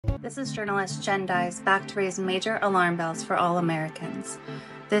This is journalist Jenn Dize, back to raise major alarm bells for all Americans.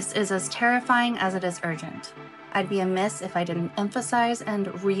 This is as terrifying as it is urgent. I'd be amiss if I didn't emphasize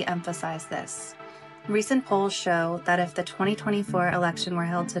and re-emphasize this. Recent polls show that if the 2024 election were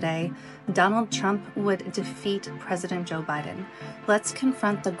held today, Donald Trump would defeat President Joe Biden. Let's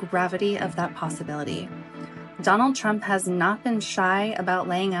confront the gravity of that possibility. Donald Trump has not been shy about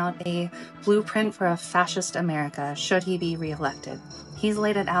laying out a blueprint for a fascist America should he be reelected. He's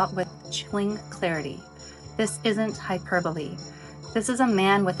laid it out with chilling clarity. This isn't hyperbole. This is a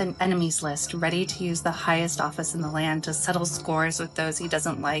man with an enemies list ready to use the highest office in the land to settle scores with those he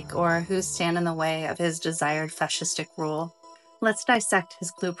doesn't like or who stand in the way of his desired fascistic rule. Let's dissect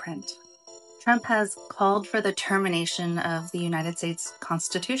his blueprint. Trump has called for the termination of the United States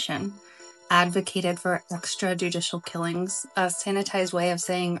Constitution, advocated for extrajudicial killings, a sanitized way of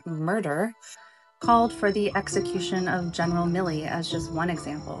saying murder, called for the execution of General Milley as just one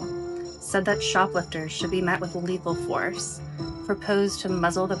example, said that shoplifters should be met with lethal force, proposed to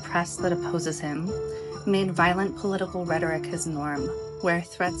muzzle the press that opposes him, made violent political rhetoric his norm, where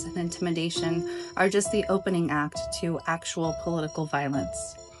threats and intimidation are just the opening act to actual political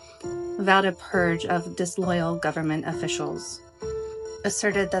violence, vowed a purge of disloyal government officials,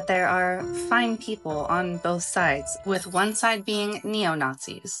 asserted that there are fine people on both sides, with one side being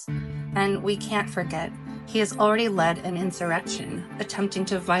neo-Nazis. And we can't forget, he has already led an insurrection, attempting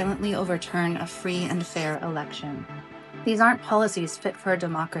to violently overturn a free and fair election. These aren't policies fit for a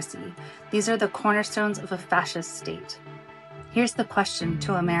democracy. These are the cornerstones of a fascist state. Here's the question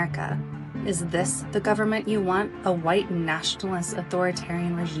to America. Is this the government you want? A white nationalist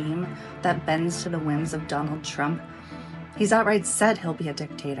authoritarian regime that bends to the whims of Donald Trump? He's outright said he'll be a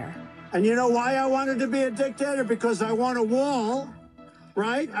dictator. And you know why I wanted to be a dictator? Because I want a wall,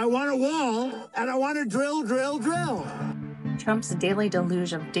 right? I want a wall, and I want to drill, drill, drill. Trump's daily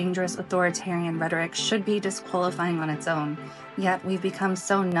deluge of dangerous authoritarian rhetoric should be disqualifying on its own, yet we've become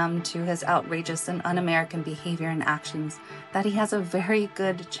so numb to his outrageous and un-American behavior and actions that he has a very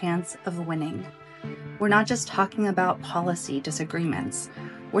good chance of winning. We're not just talking about policy disagreements.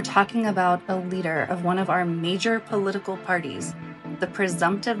 We're talking about a leader of one of our major political parties, the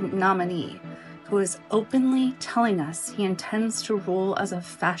presumptive nominee, who is openly telling us he intends to rule as a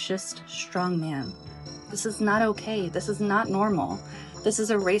fascist strongman. This is not okay. This is not normal. This is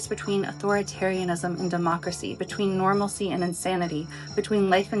a race between authoritarianism and democracy, between normalcy and insanity, between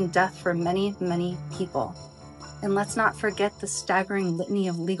life and death for many, many people. And let's not forget the staggering litany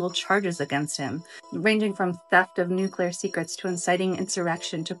of legal charges against him, ranging from theft of nuclear secrets to inciting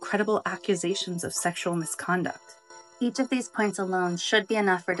insurrection to credible accusations of sexual misconduct. Each of these points alone should be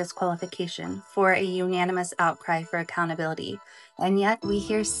enough for disqualification, for a unanimous outcry for accountability. And yet we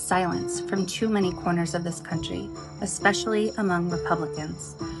hear silence from too many corners of this country, especially among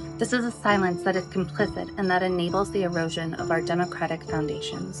Republicans. This is a silence that is complicit and that enables the erosion of our democratic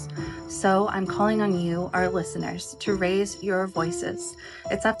foundations. So I'm calling on you, our listeners, to raise your voices.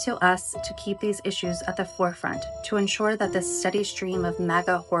 It's up to us to keep these issues at the forefront, to ensure that this steady stream of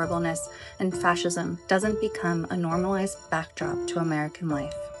MAGA horribleness and fascism doesn't become a normalized backdrop to American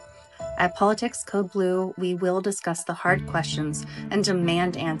life. At Politics Code Blue, we will discuss the hard questions and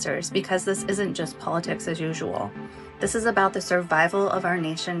demand answers because this isn't just politics as usual. This is about the survival of our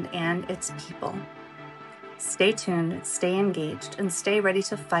nation and its people. Stay tuned, stay engaged, and stay ready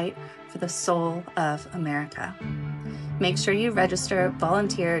to fight for the soul of America. Make sure you register,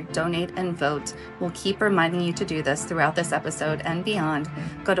 volunteer, donate, and vote. We'll keep reminding you to do this throughout this episode and beyond.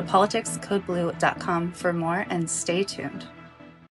 Go to politicscodeblue.com for more and stay tuned.